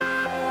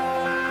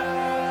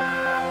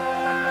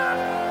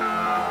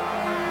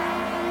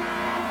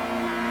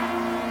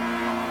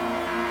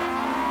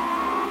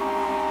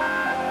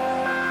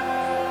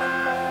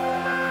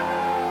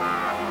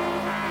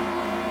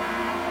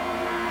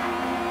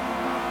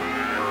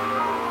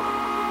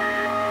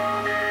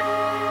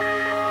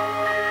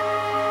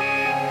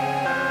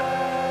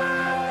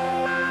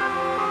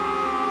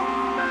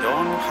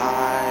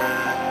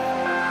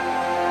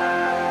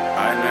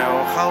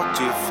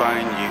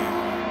find you.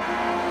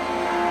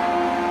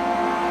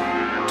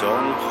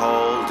 Don't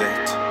hold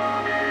it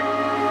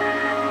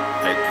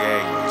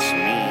against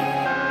me.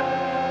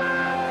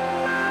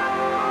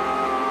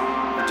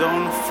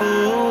 Don't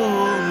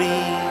fool me.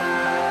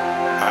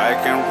 I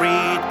can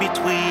read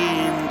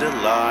between the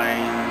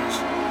lines.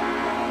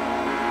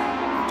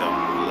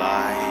 Don't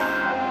lie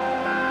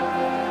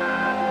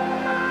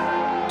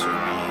to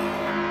me.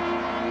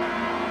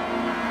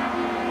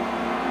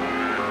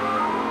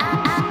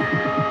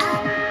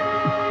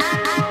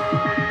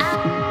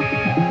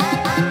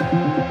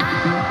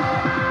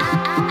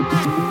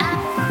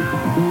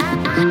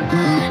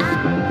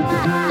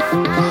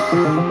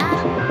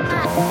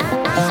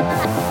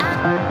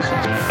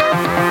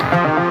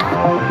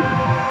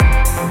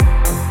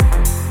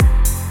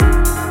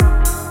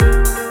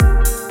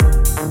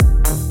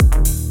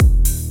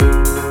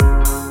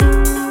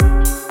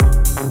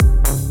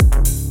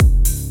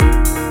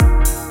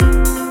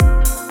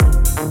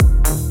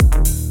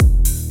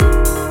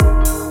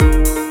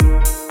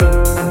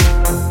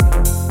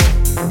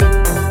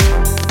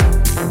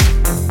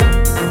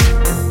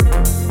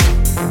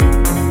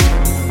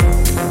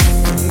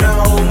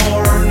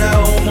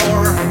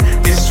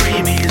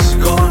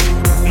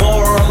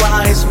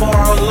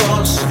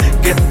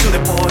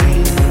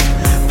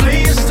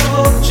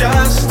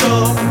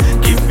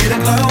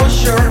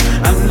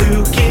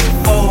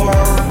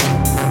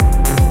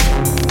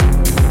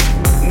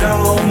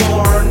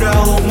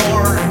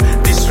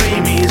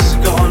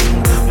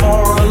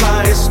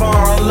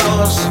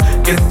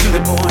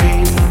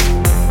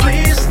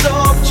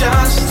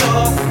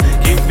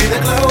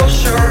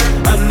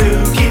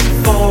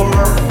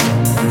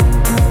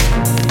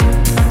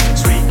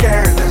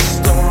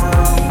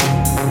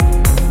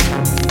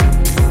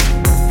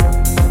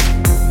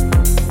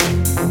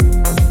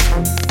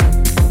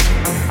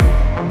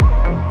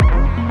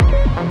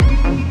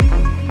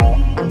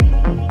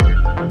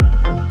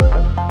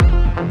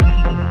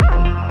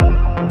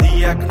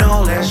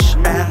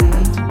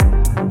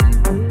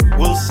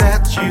 Will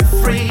set you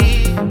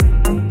free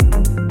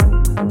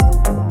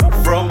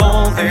from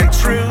all the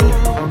true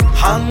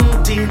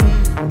hunting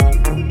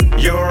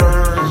your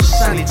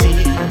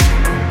sanity.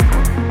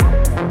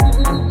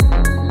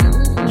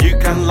 You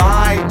can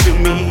lie to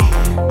me,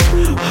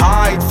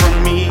 hide from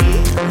me,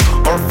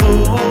 or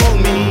fool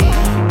me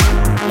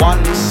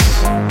once,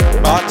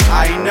 but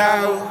I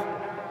know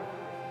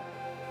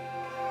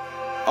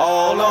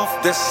all of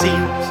the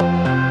scenes.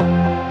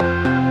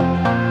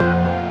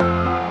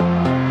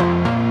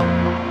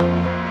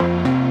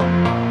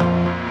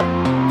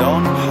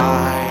 Don't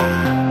hide.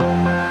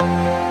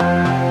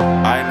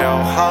 I know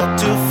how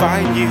to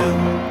find you.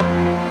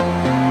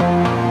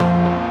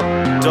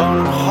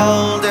 Don't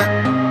hold it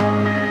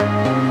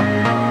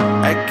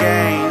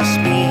against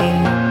me.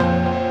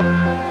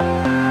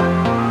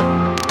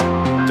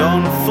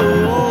 Don't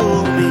fool